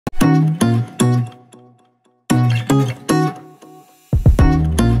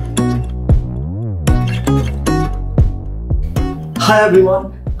Hi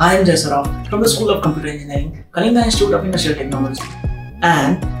everyone, I am Jaisaraf from the School of Computer Engineering, Kalinga Institute of Industrial Technology.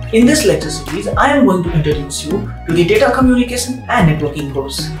 And in this lecture series, I am going to introduce you to the Data Communication and Networking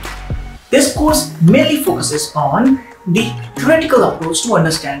course. This course mainly focuses on the theoretical approach to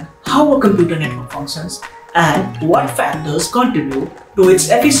understand how a computer network functions and what factors contribute to its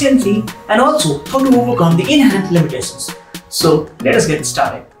efficiency and also how to overcome the inherent limitations. So let us get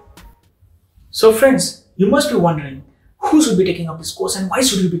started. So friends, you must be wondering who should be taking up this course and why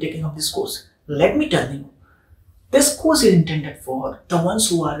should you be taking up this course? Let me tell you. This course is intended for the ones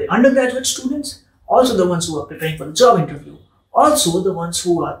who are the undergraduate students, also the ones who are preparing for the job interview, also the ones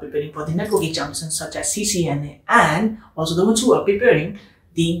who are preparing for the network examinations such as CCNA, and also the ones who are preparing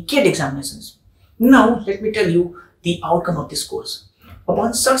the GATE examinations. Now, let me tell you the outcome of this course.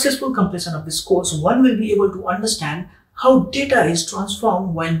 Upon successful completion of this course, one will be able to understand how data is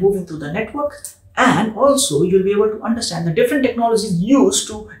transformed while moving through the network, and also you'll be able to understand the different technologies used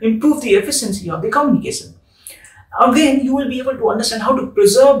to improve the efficiency of the communication. Again, you will be able to understand how to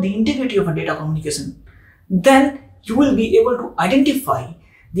preserve the integrity of a data communication. Then you will be able to identify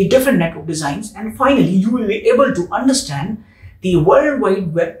the different network designs, and finally you will be able to understand the World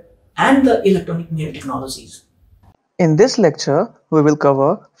Wide Web and the electronic mail technologies. In this lecture, we will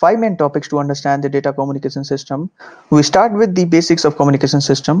cover 5 main topics to understand the data communication system. We start with the basics of communication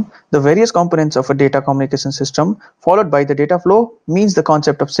system, the various components of a data communication system, followed by the data flow, means the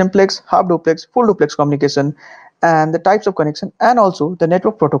concept of simplex, half duplex, full duplex communication, and the types of connection, and also the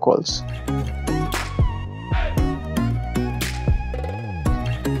network protocols.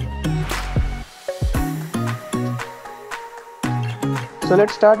 So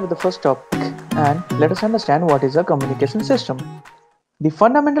let's start with the first topic and let us understand what is a communication system. The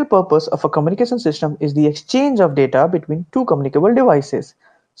fundamental purpose of a communication system is the exchange of data between two communicable devices.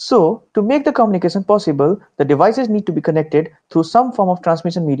 So, to make the communication possible, the devices need to be connected through some form of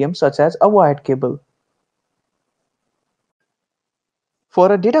transmission medium such as a wired cable. For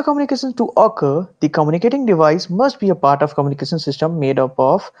a data communication to occur, the communicating device must be a part of communication system made up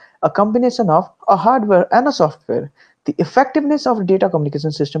of a combination of a hardware and a software. The effectiveness of a data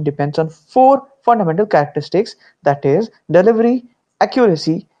communication system depends on 4 fundamental characteristics, that is, delivery,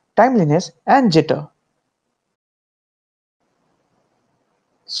 accuracy, timeliness, and jitter.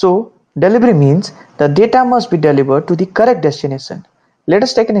 So, delivery means the data must be delivered to the correct destination. Let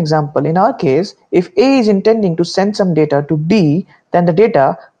us take an example. In our case, if A is intending to send some data to B, then the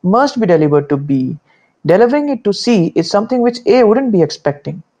data must be delivered to B. Delivering it to C is something which A wouldn't be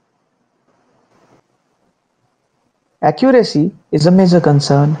expecting. Accuracy is a major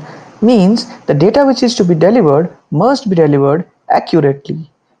concern, means the data which is to be delivered must be delivered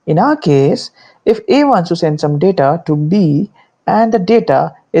accurately. In our case, if A wants to send some data to B and the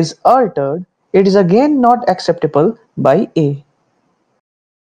data is altered, it is again not acceptable by A.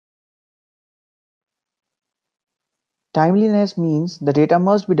 Timeliness means the data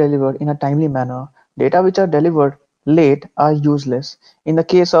must be delivered in a timely manner. Data which are delivered late are useless. In the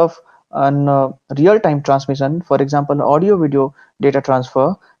case of real-time transmission, for example, audio-video data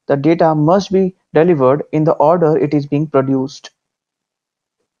transfer, the data must be delivered in the order it is being produced.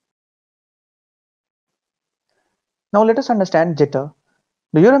 Now let us understand jitter.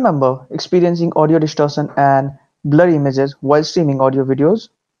 Do you remember experiencing audio distortion and blurry images while streaming audio videos?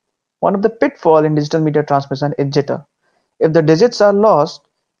 One of the pitfalls in digital media transmission is jitter. If the digits are lost,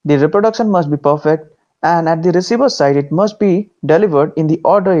 the reproduction must be perfect, and at the receiver side it must be delivered in the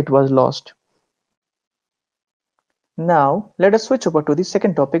order it was lost. Now let us switch over to the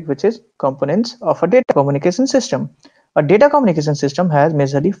second topic, which is components of a data communication system. A data communication system has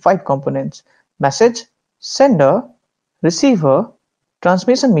majorly 5 components: message, sender, receiver,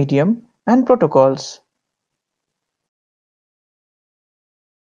 transmission medium, and protocols.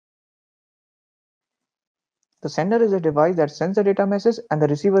 The sender is a device that sends the data message and the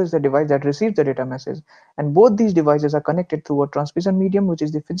receiver is the device that receives the data message. And both these devices are connected through a transmission medium, which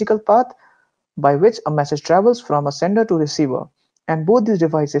is the physical path by which a message travels from a sender to receiver. And both these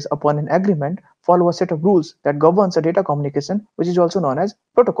devices, upon an agreement, follow a set of rules that governs a data communication, which is also known as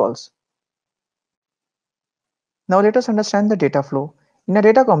protocols. Now let us understand the data flow. In a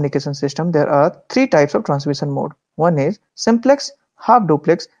data communication system, there are 3 types of transmission mode. One is simplex, half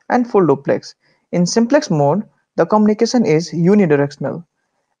duplex, and full duplex. In simplex mode, the communication is unidirectional,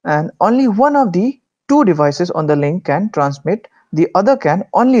 and only one of the 2 devices on the link can transmit, the other can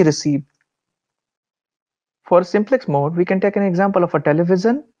only receive. For simplex mode, we can take an example of a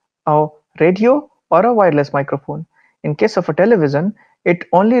television, a radio, or a wireless microphone. In case of a television, it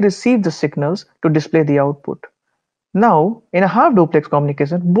only receives the signals to display the output. Now, in a half duplex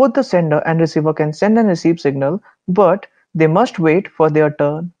communication, both the sender and receiver can send and receive signal, but They must wait for their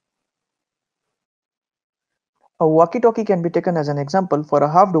turn. A walkie-talkie can be taken as an example for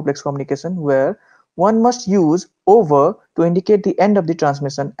a half-duplex communication where one must use over to indicate the end of the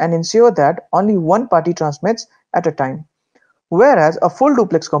transmission and ensure that only one party transmits at a time. Whereas a full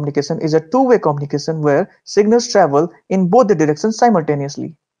duplex communication is a two-way communication where signals travel in both the directions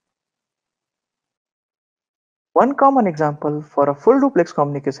simultaneously. One common example for a full duplex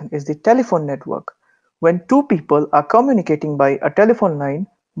communication is the telephone network. When two people are communicating by a telephone line,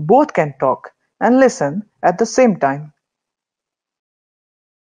 both can talk and listen at the same time.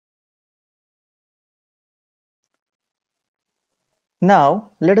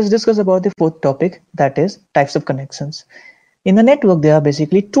 Now, let us discuss about the fourth topic, that is types of connections. In a network, there are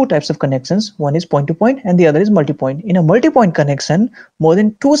basically two types of connections. One is point-to-point and the other is multi-point. In a multi-point connection, more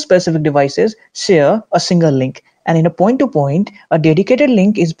than two specific devices share a single link. And in a point-to-point, a dedicated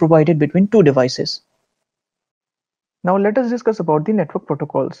link is provided between two devices. Now let us discuss about the network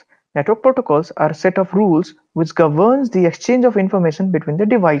protocols. Network protocols are a set of rules which governs the exchange of information between the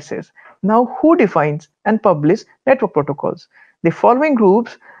devices. Now who defines and publish network protocols? The following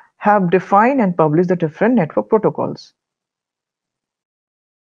groups have defined and published the different network protocols.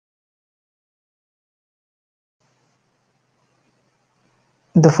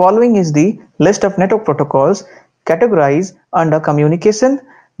 The following is the list of network protocols categorized under communication,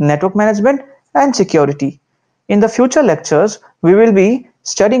 network management, and security. In the future lectures, we will be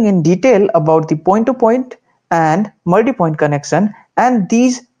studying in detail about the point-to-point and multi-point connection and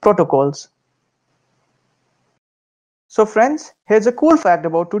these protocols. So friends, here's a cool fact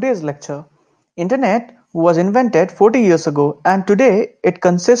about today's lecture. Internet was invented 40 years ago and today it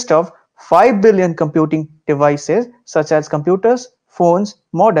consists of 5 billion computing devices such as computers, phones,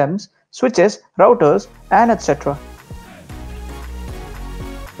 modems, switches, routers, and etc.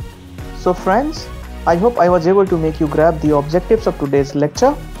 So friends, I hope I was able to make you grab the objectives of today's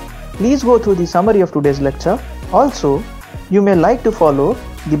lecture. Please go through the summary of today's lecture. Also, you may like to follow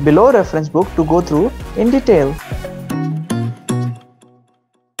the below reference book to go through in detail.